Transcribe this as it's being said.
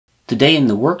Today in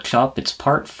the workshop, it's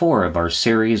part 4 of our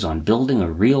series on building a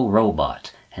real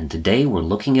robot, and today we're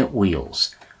looking at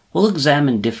wheels. We'll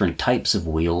examine different types of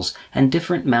wheels and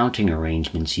different mounting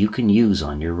arrangements you can use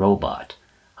on your robot.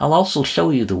 I'll also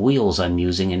show you the wheels I'm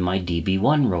using in my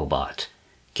DB1 robot.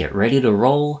 Get ready to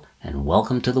roll, and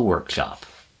welcome to the workshop.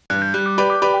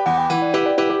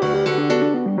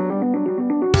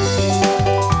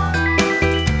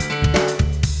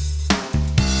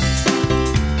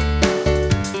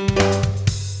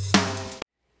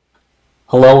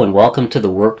 Hello and welcome to the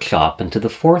workshop and to the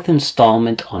 4th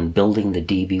installment on building the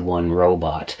DB1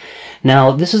 robot.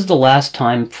 Now, this is the last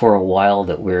time for a while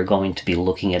that we're going to be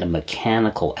looking at a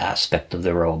mechanical aspect of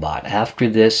the robot. After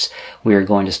this, we're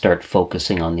going to start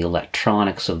focusing on the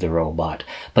electronics of the robot.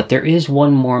 But there is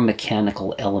one more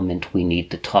mechanical element we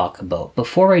need to talk about.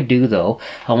 Before I do, though,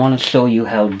 I want to show you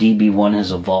how DB1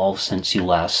 has evolved since you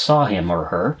last saw him or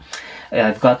her.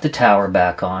 I've got the tower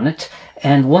back on it.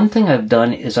 And one thing I've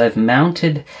done is I've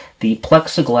mounted the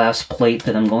plexiglass plate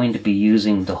that I'm going to be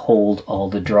using to hold all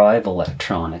the drive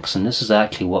electronics. And this is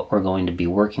actually what we're going to be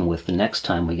working with the next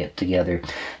time we get together.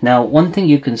 Now, one thing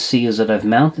you can see is that I've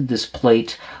mounted this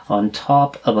plate on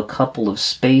top of a couple of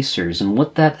spacers. And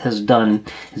what that has done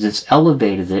is it's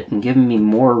elevated it and given me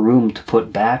more room to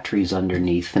put batteries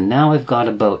underneath. And now I've got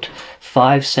about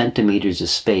 5 centimeters of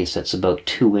space. That's about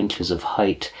 2 inches of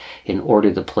height in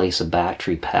order to place a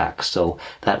battery pack. So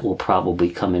that will probably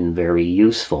come in very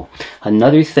useful.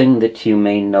 Another thing that you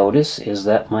may notice is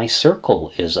that my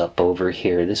circle is up over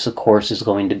here. This, of course, is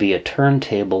going to be a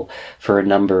turntable for a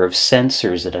number of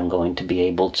sensors that I'm going to be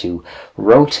able to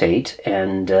rotate.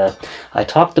 And I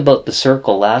talked about the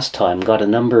circle last time, got a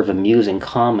number of amusing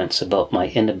comments about my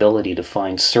inability to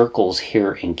find circles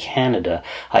here in Canada.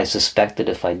 I suspect that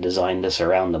if I designed this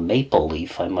around the maple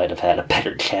leaf, I might have had a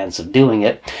better chance of doing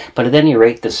it. But at any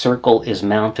rate, the circle is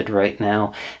mounted right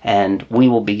now, and we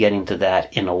will be getting to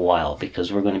that in a while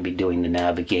because we're going to be doing the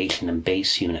navigation and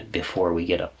base unit before we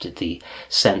get up to the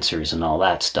sensors and all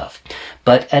that stuff.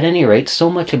 But at any rate, so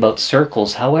much about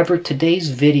circles. However, today's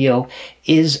video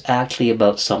is actually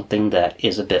about something that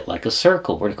is a bit like a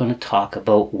circle. We're going to talk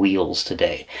about wheels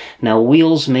today. Now,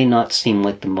 wheels may not seem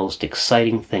like the most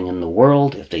exciting thing in the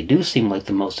world. If they do seem like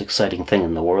the most exciting thing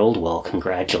in the world, well,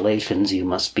 congratulations, you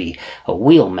must be a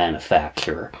wheel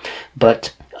manufacturer.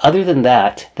 But other than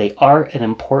that, they are an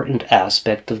important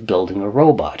aspect of building a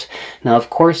robot. Now,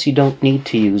 of course, you don't need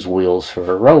to use wheels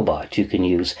for a robot. You can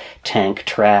use tank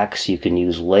tracks, you can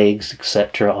use legs,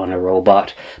 etc. on a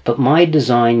robot, but my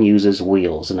design uses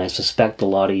wheels, and I suspect a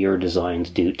lot of your designs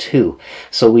do too.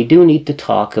 So we do need to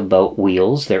talk about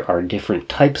wheels. There are different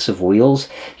types of wheels.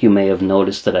 You may have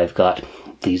noticed that I've got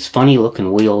these funny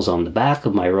looking wheels on the back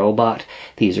of my robot.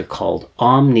 These are called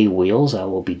Omni Wheels. I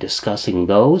will be discussing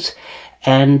those.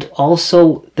 And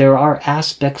also, there are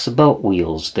aspects about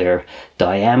wheels. Their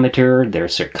diameter, their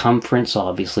circumference,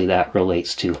 obviously that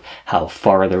relates to how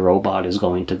far the robot is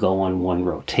going to go on one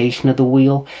rotation of the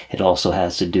wheel. It also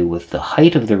has to do with the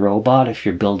height of the robot. If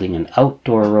you're building an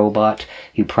outdoor robot,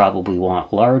 you probably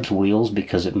want large wheels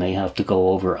because it may have to go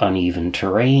over uneven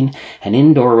terrain. An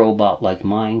indoor robot like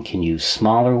mine can use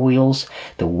smaller wheels.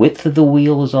 The width of the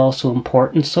wheel is also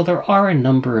important, so there are a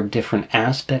number of different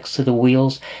aspects to the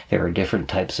wheels. There are different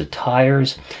types of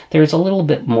tires. There's a little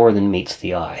bit more than meets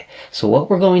the eye. So what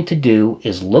we're going to do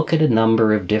is look at a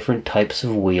number of different types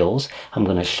of wheels. I'm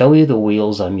going to show you the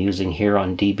wheels I'm using here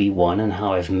on DB1 and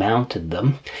how I've mounted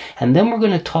them. And then we're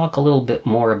going to talk a little bit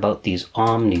more about these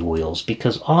Omni Wheels,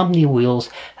 because Omni Wheels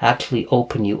actually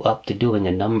open you up to doing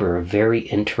a number of very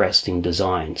interesting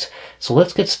designs. So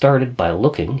let's get started by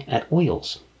looking at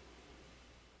wheels.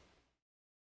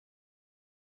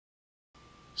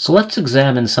 So let's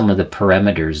examine some of the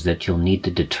parameters that you'll need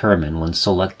to determine when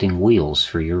selecting wheels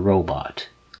for your robot.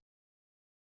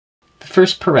 The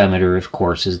first parameter, of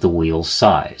course, is the wheel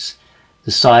size.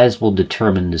 The size will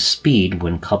determine the speed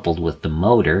when coupled with the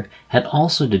motor and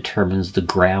also determines the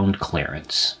ground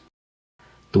clearance.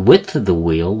 The width of the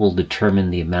wheel will determine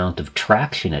the amount of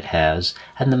traction it has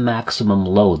and the maximum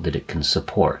load that it can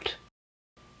support.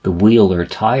 The wheel or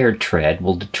tire tread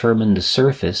will determine the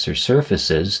surface or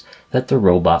surfaces that the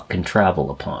robot can travel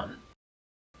upon.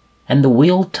 And the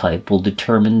wheel type will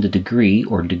determine the degree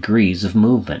or degrees of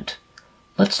movement.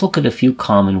 Let's look at a few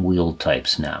common wheel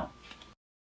types now.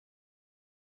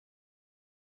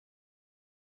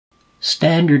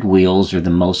 Standard wheels are the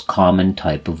most common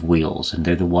type of wheels, and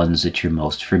they're the ones that you're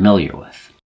most familiar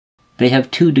with. They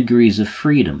have 2 degrees of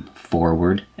freedom,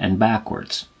 forward and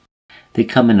backwards. They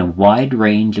come in a wide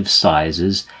range of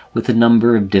sizes with a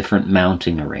number of different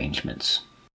mounting arrangements.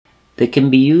 They can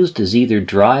be used as either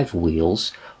drive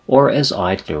wheels or as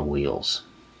idler wheels.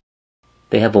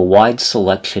 They have a wide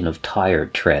selection of tire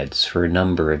treads for a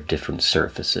number of different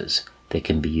surfaces. They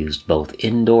can be used both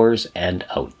indoors and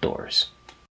outdoors.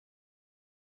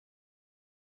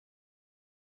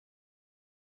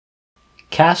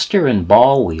 Caster and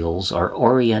ball wheels are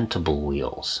orientable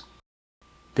wheels.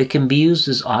 They can be used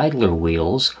as idler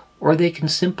wheels, or they can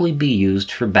simply be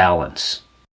used for balance.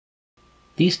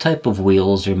 These type of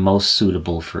wheels are most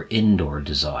suitable for indoor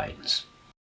designs.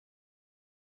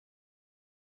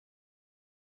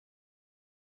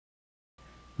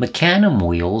 Mecanum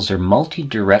wheels are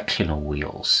multi-directional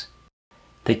wheels.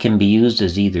 They can be used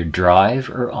as either drive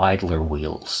or idler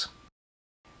wheels.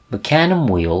 Mecanum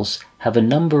wheels have a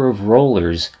number of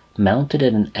rollers mounted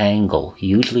at an angle,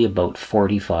 usually about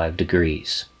 45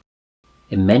 degrees.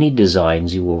 In many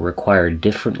designs, you will require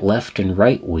different left and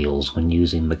right wheels when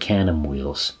using mecanum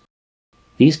wheels.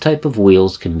 These type of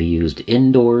wheels can be used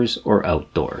indoors or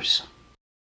outdoors.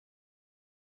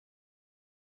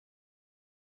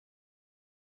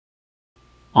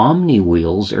 Omni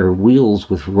wheels are wheels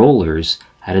with rollers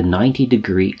at a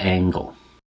 90-degree angle.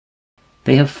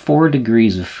 They have 4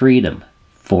 degrees of freedom: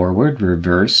 forward,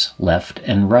 reverse, left,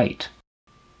 and right.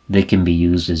 They can be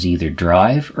used as either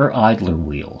drive or idler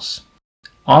wheels.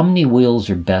 Omni wheels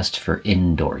are best for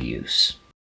indoor use.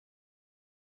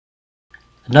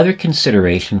 Another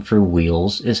consideration for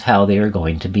wheels is how they are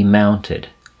going to be mounted.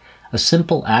 A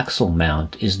simple axle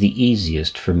mount is the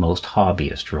easiest for most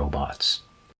hobbyist robots.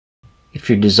 If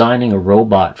you're designing a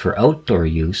robot for outdoor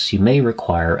use, you may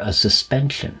require a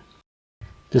suspension.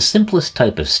 The simplest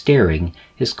type of steering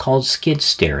is called skid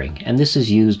steering, and this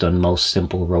is used on most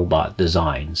simple robot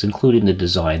designs, including the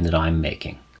design that I'm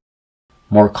making.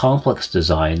 More complex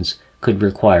designs could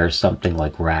require something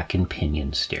like rack and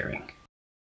pinion steering.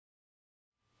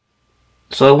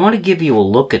 So I want to give you a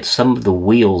look at some of the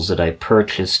wheels that I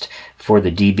purchased for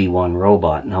the DB1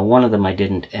 robot. Now, one of them I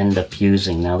didn't end up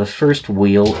using. Now, the first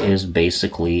wheel is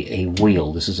basically a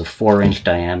wheel. This is a 4-inch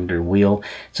diameter wheel.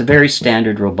 It's a very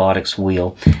standard robotics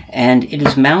wheel, and it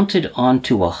is mounted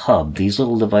onto a hub. These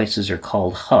little devices are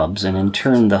called hubs, and in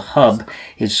turn the hub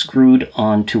is screwed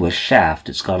onto a shaft.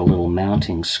 It's got a little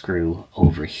mounting screw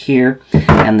over here,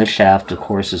 and the shaft, of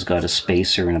course, has got a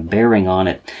spacer and a bearing on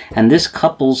it, and this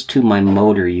couples to my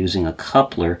motor using a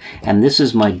coupler, and this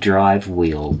is my drive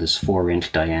wheel, this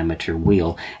 4-inch diameter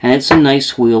wheel, and it's a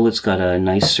nice wheel. It's got a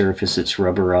nice surface, it's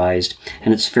rubberized,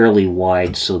 and it's fairly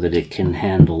wide so that it can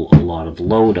handle a lot of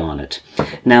load on it.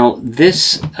 Now,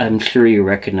 this I'm sure you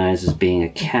recognize as being a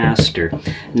caster.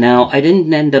 Now, I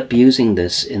didn't end up using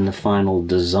this in the final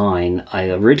design. I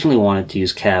originally wanted to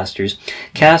use casters.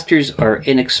 Casters are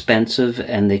inexpensive,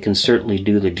 and they can certainly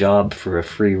do the job for a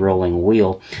free rolling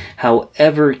wheel.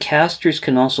 However, casters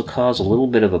can also cause a little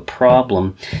bit of a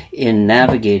problem in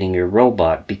navigating your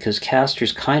robot, because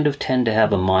casters kind of tend to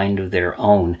have a mind of their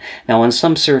own. Now, on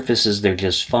some surfaces they're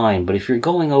just fine, but if you're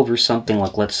going over something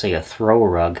like, let's say, a throw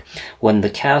rug, when the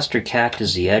caster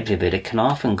catches the edge of it, it can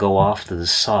often go off to the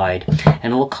side,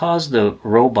 and it will cause the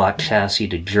robot chassis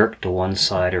to jerk to one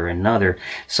side or another,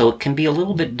 so it can be a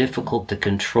little bit difficult to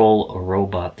control a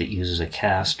robot that uses a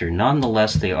caster.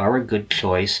 Nonetheless, they are a good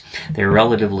choice. They're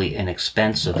relatively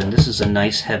inexpensive, and this is a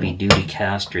nice heavy-duty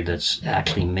caster that's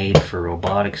actually made for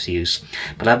robotics use,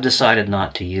 but I've decided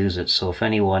not to use it, so if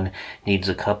anyone needs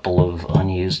a couple of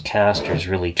unused casters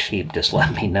really cheap, just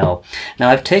let me know. Now,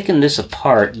 I've taken this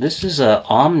apart. This is a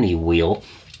Omni wheel,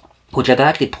 which I've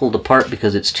actually pulled apart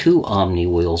because it's 2 Omni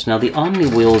wheels. Now, the Omni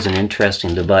wheel is an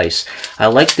interesting device. I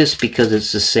like this because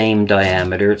it's the same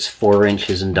diameter. It's 4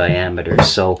 inches in diameter,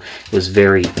 so it was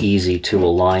very easy to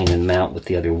align and mount with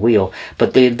the other wheel.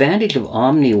 But the advantage of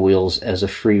Omni wheels as a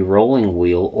free rolling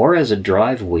wheel or as a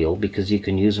drive wheel, because you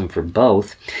can use them for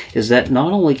both, is that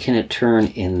not only can it turn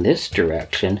in this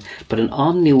direction, but an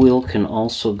Omni wheel can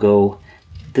also go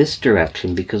this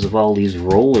direction because of all these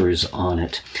rollers on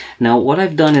it. Now, what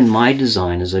I've done in my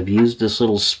design is I've used this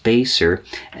little spacer,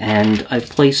 and I've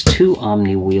placed 2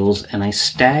 Omni wheels, and I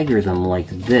stagger them like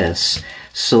this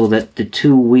so that the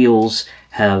 2 wheels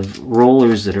have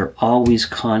rollers that are always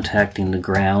contacting the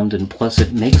ground, and plus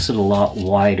it makes it a lot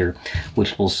wider,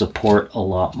 which will support a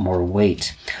lot more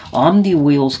weight. Omni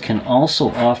wheels can also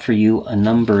offer you a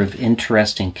number of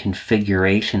interesting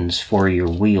configurations for your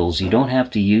wheels. You don't have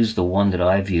to use the one that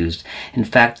I've used. In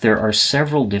fact, there are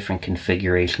several different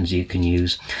configurations you can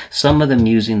use, some of them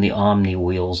using the Omni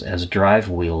wheels as drive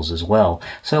wheels as well.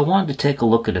 So I wanted to take a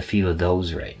look at a few of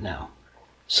those right now.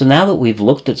 So now that we've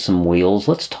looked at some wheels,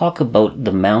 let's talk about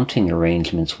the mounting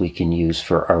arrangements we can use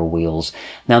for our wheels.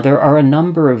 Now there are a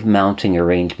number of mounting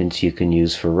arrangements you can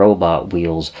use for robot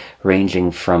wheels,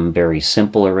 ranging from very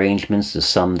simple arrangements to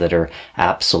some that are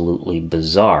absolutely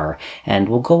bizarre. And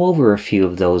we'll go over a few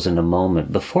of those in a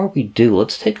moment. Before we do,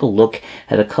 let's take a look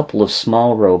at a couple of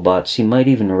small robots. You might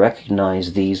even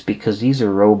recognize these because these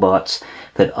are robots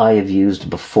that I have used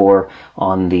before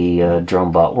on the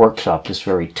DroneBot workshop, just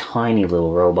very tiny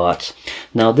little robots.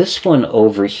 Now this one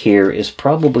over here is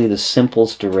probably the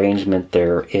simplest arrangement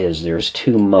there is. There's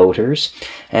two motors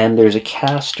and there's a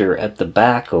caster at the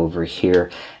back over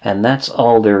here, and that's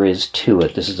all there is to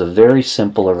it. This is a very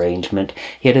simple arrangement,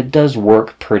 yet it does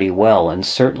work pretty well, and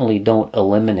certainly don't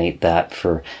eliminate that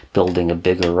for building a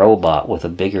bigger robot. With a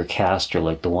bigger caster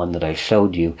like the one that I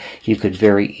showed you, you could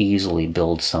very easily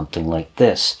build something like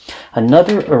this.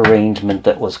 Another arrangement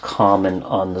that was common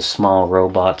on the small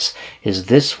robots is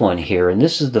this one here, and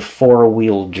this is the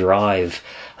four-wheel drive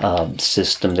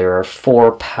system. There are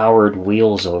 4 powered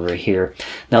wheels over here.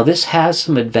 Now this has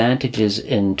some advantages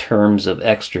in terms of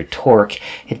extra torque.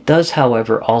 It does,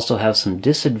 however, also have some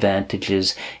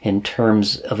disadvantages in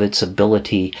terms of its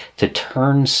ability to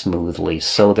turn smoothly.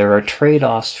 So there are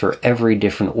trade-offs for every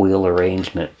different wheel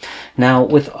arrangement. Now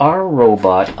with our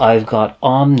robot, I've got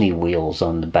Omni Wheels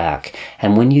on the back,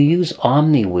 and when you use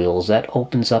Omni Wheels, that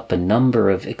opens up a number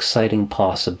of exciting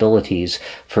possibilities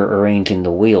for arranging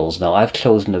the wheels. Now I've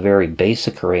chosen a very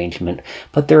basic arrangement,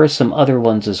 but there are some other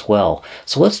ones as well.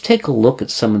 So let's take a look at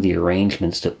some of the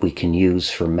arrangements that we can use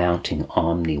for mounting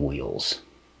Omni Wheels.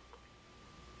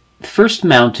 The first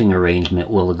mounting arrangement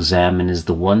we'll examine is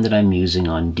the one that I'm using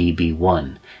on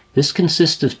DB1. This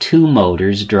consists of 2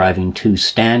 motors driving 2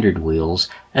 standard wheels,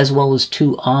 as well as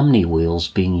 2 Omni wheels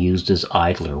being used as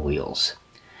idler wheels.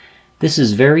 This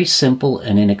is very simple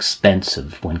and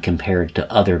inexpensive when compared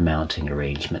to other mounting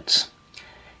arrangements.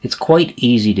 It's quite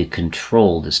easy to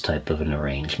control this type of an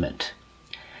arrangement.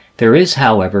 There is,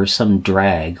 however, some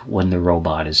drag when the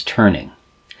robot is turning.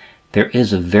 There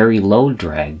is a very low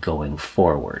drag going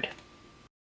forward.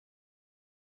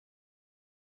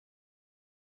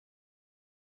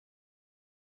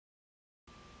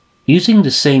 Using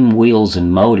the same wheels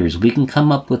and motors, we can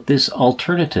come up with this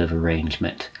alternative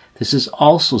arrangement. This is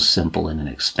also simple and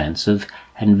inexpensive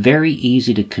and very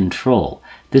easy to control.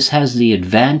 This has the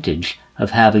advantage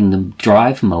of having the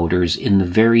drive motors in the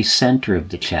very center of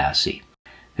the chassis.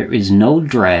 There is no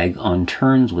drag on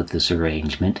turns with this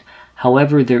arrangement.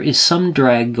 However, there is some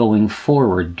drag going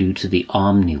forward due to the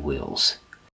Omni wheels.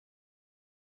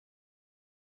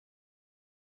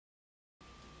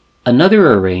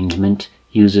 Another arrangement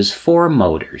uses 4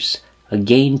 motors,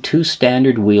 again 2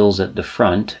 standard wheels at the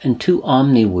front and 2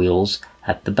 Omni wheels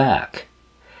at the back.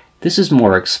 This is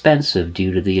more expensive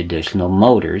due to the additional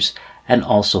motors and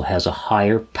also has a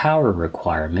higher power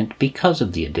requirement because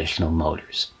of the additional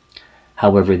motors.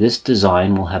 However, this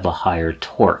design will have a higher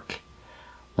torque.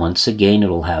 Once again, it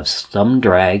will have some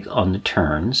drag on the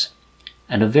turns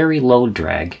and a very low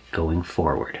drag going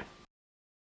forward.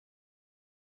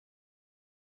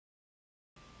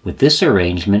 With this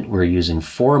arrangement, we're using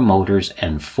 4 motors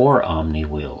and 4 Omni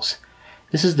wheels.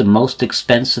 This is the most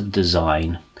expensive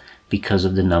design because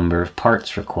of the number of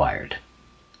parts required.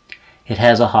 It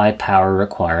has a high power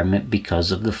requirement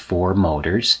because of the 4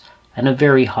 motors and a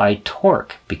very high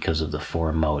torque because of the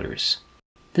 4 motors.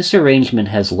 This arrangement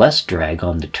has less drag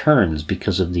on the turns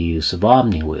because of the use of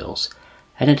Omni wheels,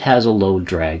 and it has a low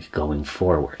drag going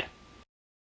forward.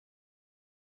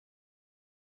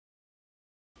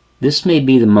 This may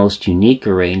be the most unique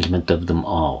arrangement of them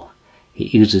all.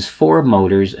 It uses 4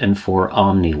 motors and 4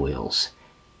 Omni wheels.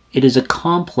 It is a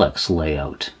complex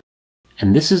layout,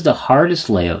 and this is the hardest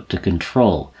layout to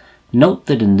control. Note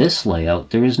that in this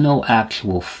layout there is no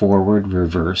actual forward,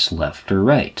 reverse, left, or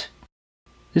right.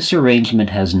 This arrangement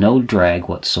has no drag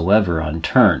whatsoever on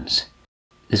turns.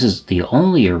 This is the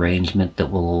only arrangement that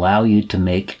will allow you to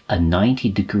make a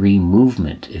 90-degree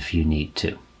movement if you need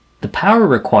to. The power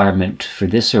requirement for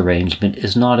this arrangement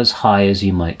is not as high as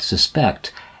you might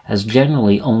suspect, as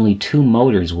generally only 2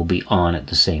 motors will be on at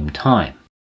the same time.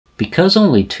 Because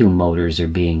only 2 motors are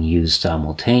being used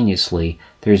simultaneously,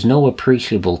 there is no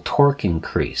appreciable torque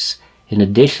increase. In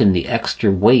addition, the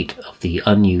extra weight of the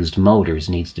unused motors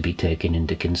needs to be taken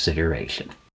into consideration.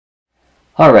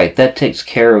 Alright, that takes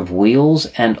care of wheels,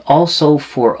 and also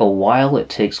for a while it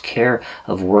takes care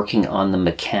of working on the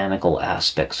mechanical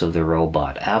aspects of the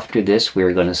robot. After this,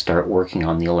 we're going to start working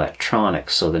on the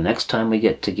electronics. So the next time we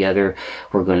get together,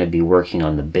 we're going to be working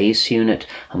on the base unit.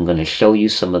 I'm going to show you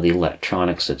some of the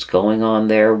electronics that's going on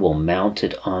there. We'll mount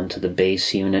it onto the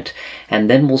base unit, and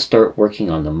then we'll start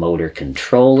working on the motor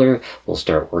controller. We'll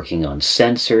start working on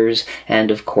sensors,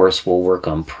 and of course we'll work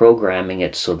on programming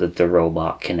it so that the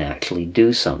robot can actually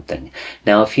do something.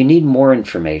 Now, if you need more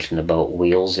information about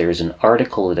wheels, there's an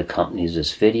article that accompanies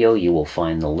this video. You will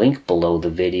find the link below the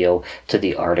video to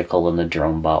the article on the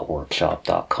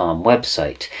DronebotWorkshop.com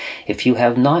website. If you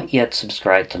have not yet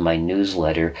subscribed to my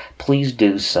newsletter, please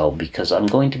do so, because I'm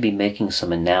going to be making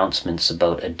some announcements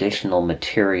about additional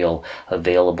material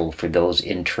available for those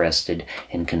interested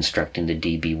in constructing the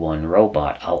DB1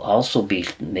 robot. I'll also be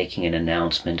making an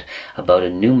announcement about a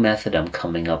new method I'm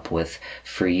coming up with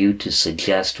for you to suggest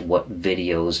what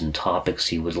videos and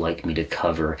topics you would like me to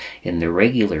cover in the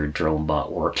regular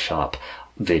DroneBot Workshop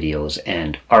videos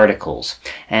and articles.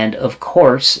 And of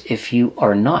course, if you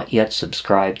are not yet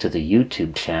subscribed to the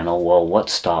YouTube channel, well,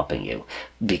 what's stopping you?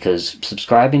 Because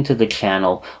subscribing to the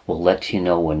channel will let you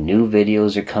know when new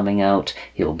videos are coming out.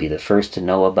 You'll be the first to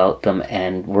know about them,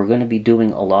 and we're going to be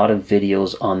doing a lot of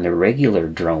videos on the regular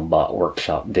DroneBot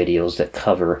Workshop videos that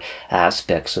cover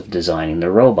aspects of designing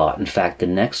the robot. In fact, the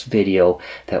next video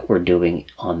that we're doing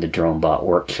on the DroneBot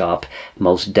Workshop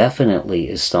most definitely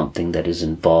is something that is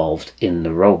involved in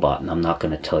the robot, and I'm not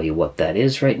going to tell you what that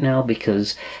is right now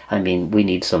because, I mean, we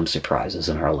need some surprises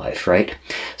in our life, right?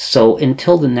 So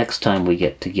until the next time we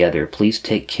get together, please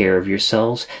take care of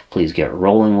yourselves, please get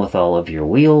rolling with all of your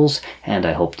wheels, and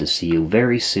I hope to see you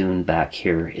very soon back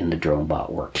here in the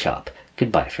DroneBot Workshop.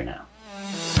 Goodbye for now.